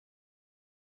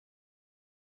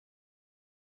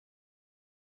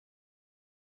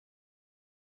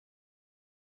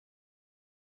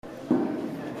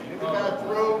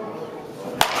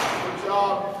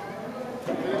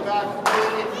back to me.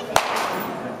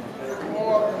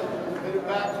 More. Hit it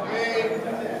back to me.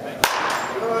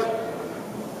 Good.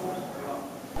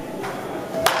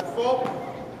 Full.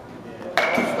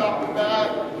 Stop the back.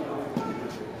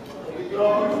 Here we go.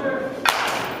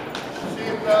 See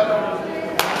it better.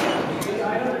 See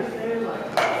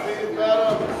it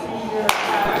better.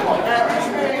 Come on, man. Reach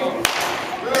me.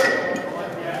 Good.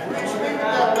 Reach me with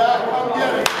that back. Come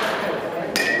get it.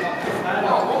 Come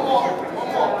on, one more.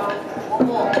 One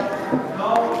more.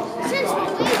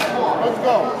 Let's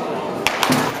go.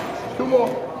 Two more.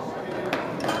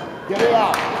 Get it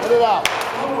out. Get it out.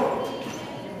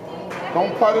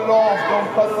 Don't cut it off. Don't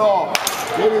cut it off.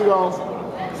 There you go.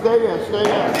 Stay there. Stay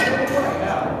there.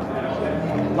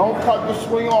 Don't cut the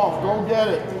swing off. Don't get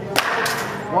it.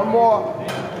 One more.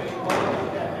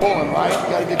 Pulling, right? You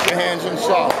gotta get your hands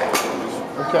inside.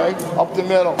 Okay? Up the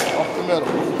middle. Up the middle.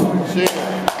 See it?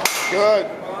 Good.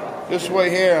 This way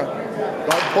here.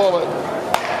 Don't pull it.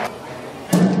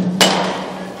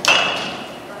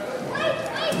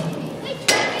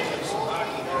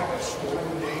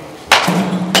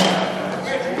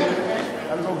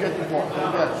 Gotta go get the ball. Go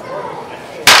get it.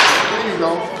 There you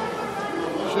go.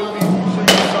 Shouldn't be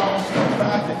solid step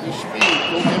back at your speed.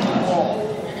 Go get the ball.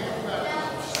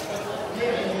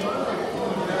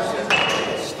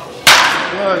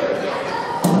 Good.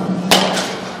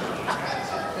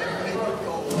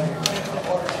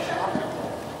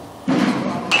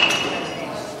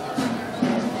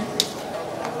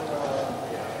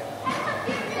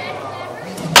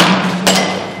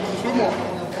 Two more.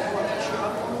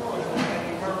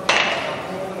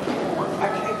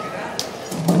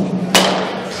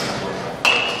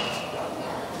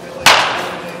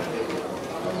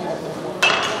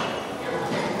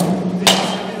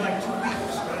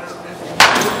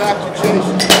 Back to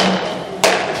Jason.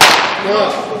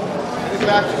 Good. Get it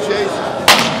back to Jason.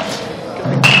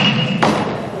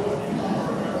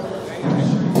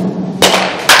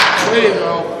 There you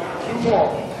go. Two more.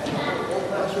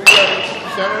 That's what you got.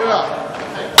 Set it up.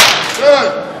 Good.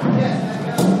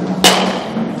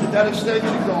 Get that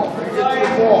extension going. Bring it to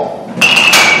the ball.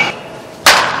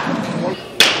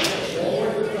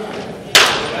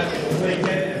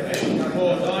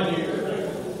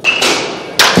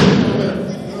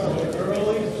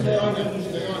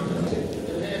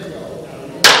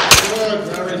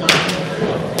 Very nice.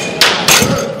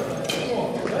 Good.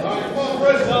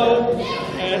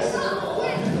 Yes.